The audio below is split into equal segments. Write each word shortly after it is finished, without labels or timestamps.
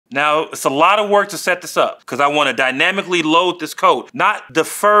Now, it's a lot of work to set this up because I want to dynamically load this code, not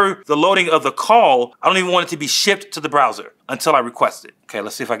defer the loading of the call. I don't even want it to be shipped to the browser until I request it. Okay,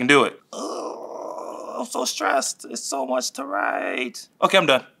 let's see if I can do it. Oh, I'm so stressed. It's so much to write. Okay, I'm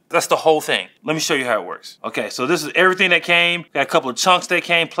done. That's the whole thing. Let me show you how it works. Okay, so this is everything that came. Got a couple of chunks that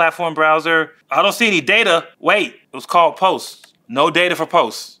came, platform browser. I don't see any data. Wait, it was called posts. No data for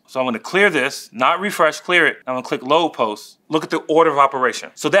posts. So I'm gonna clear this, not refresh, clear it. I'm gonna click load post. Look at the order of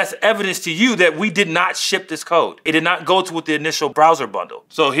operation. So that's evidence to you that we did not ship this code. It did not go to with the initial browser bundle.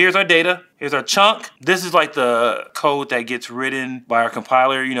 So here's our data, here's our chunk. This is like the code that gets written by our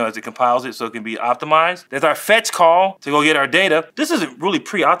compiler, you know, as it compiles it so it can be optimized. There's our fetch call to go get our data. This isn't really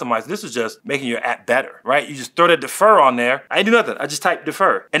pre-optimized. This is just making your app better, right? You just throw that defer on there. I didn't do nothing, I just typed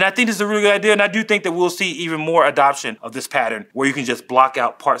defer. And I think this is a really good idea, and I do think that we'll see even more adoption of this pattern where you can just block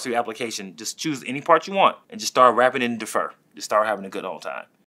out parts of your application. Just choose any part you want and just start wrapping it in defer. Just start having a good old time.